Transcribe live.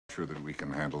Sure that we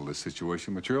can handle this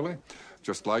situation maturely,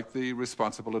 just like the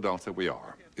responsible adults that we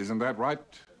are. Isn't that right,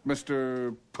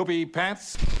 Mr. Poopy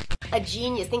Pants? A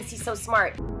genius, thinks he's so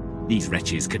smart. These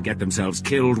wretches could get themselves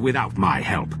killed without my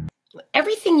help.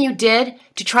 Everything you did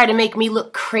to try to make me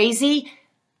look crazy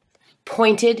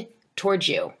pointed towards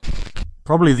you.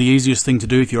 Probably the easiest thing to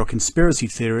do if you're a conspiracy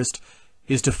theorist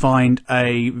is to find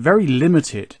a very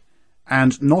limited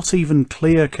and not even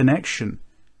clear connection,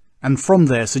 and from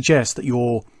there suggest that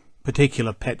your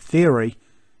particular pet theory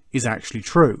is actually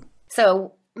true.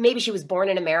 So maybe she was born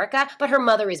in America, but her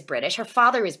mother is British, her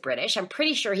father is British. I'm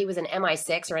pretty sure he was an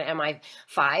MI6 or an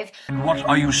MI5. And what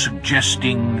are you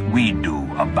suggesting we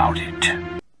do about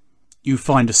it? You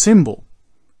find a symbol,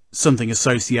 something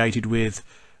associated with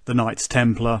the Knights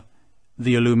Templar,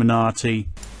 the Illuminati.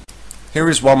 Here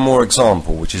is one more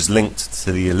example which is linked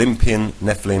to the Olympian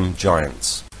Nephilim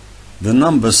giants. The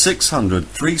number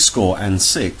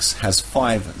 666 has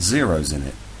 5 zeros in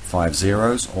it. 5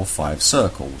 zeros or 5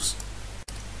 circles.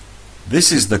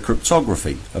 This is the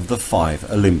cryptography of the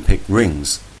 5 Olympic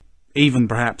rings. Even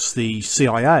perhaps the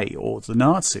CIA or the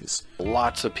Nazis.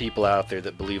 Lots of people out there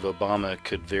that believe Obama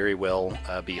could very well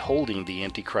be holding the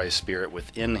Antichrist spirit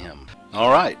within him.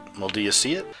 Alright, well, do you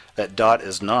see it? That dot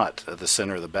is not at the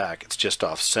center of the back, it's just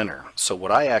off center. So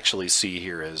what I actually see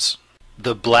here is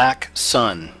the Black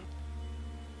Sun.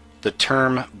 The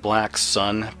term Black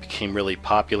Sun became really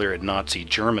popular in Nazi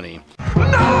Germany. No!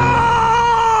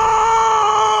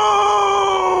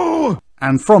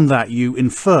 And from that you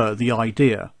infer the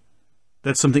idea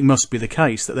that something must be the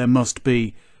case, that there must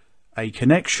be a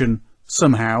connection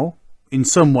somehow, in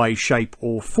some way, shape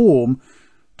or form,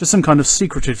 to some kind of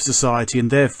secretive society, and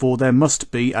therefore there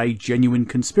must be a genuine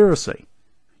conspiracy.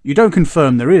 You don't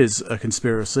confirm there is a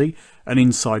conspiracy, an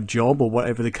inside job, or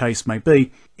whatever the case may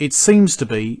be. It seems to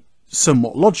be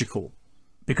somewhat logical,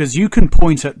 because you can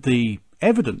point at the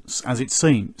evidence as it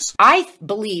seems. I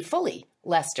believe fully,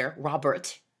 Lester,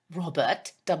 Robert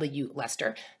W.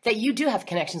 Lester, that you do have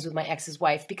connections with my ex's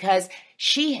wife, because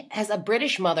she has a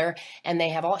British mother and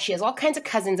she has all kinds of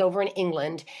cousins over in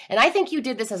England, and I think you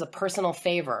did this as a personal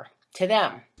favor to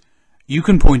them. You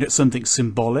can point at something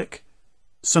symbolic,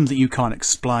 something you can't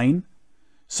explain,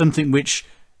 something which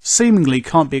seemingly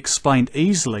can't be explained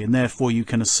easily, and therefore you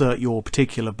can assert your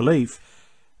particular belief,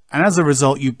 and as a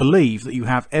result you believe that you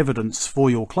have evidence for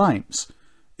your claims,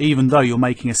 even though you're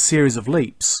making a series of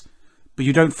leaps. But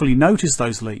you don't fully notice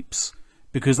those leaps,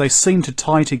 because they seem to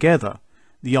tie together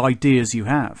the ideas you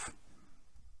have.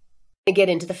 To get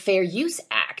into the Fair Use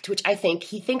Act, which I think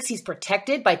he thinks he's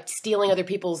protected by stealing other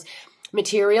people's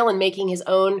material and making his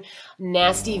own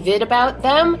nasty vid about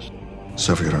them.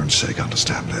 So for your own sake,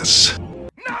 understand this.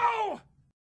 No!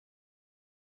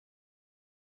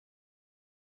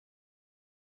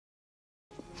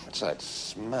 What's that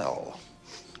smell?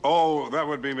 Oh, that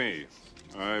would be me.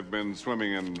 I've been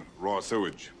swimming in raw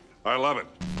sewage. I love it.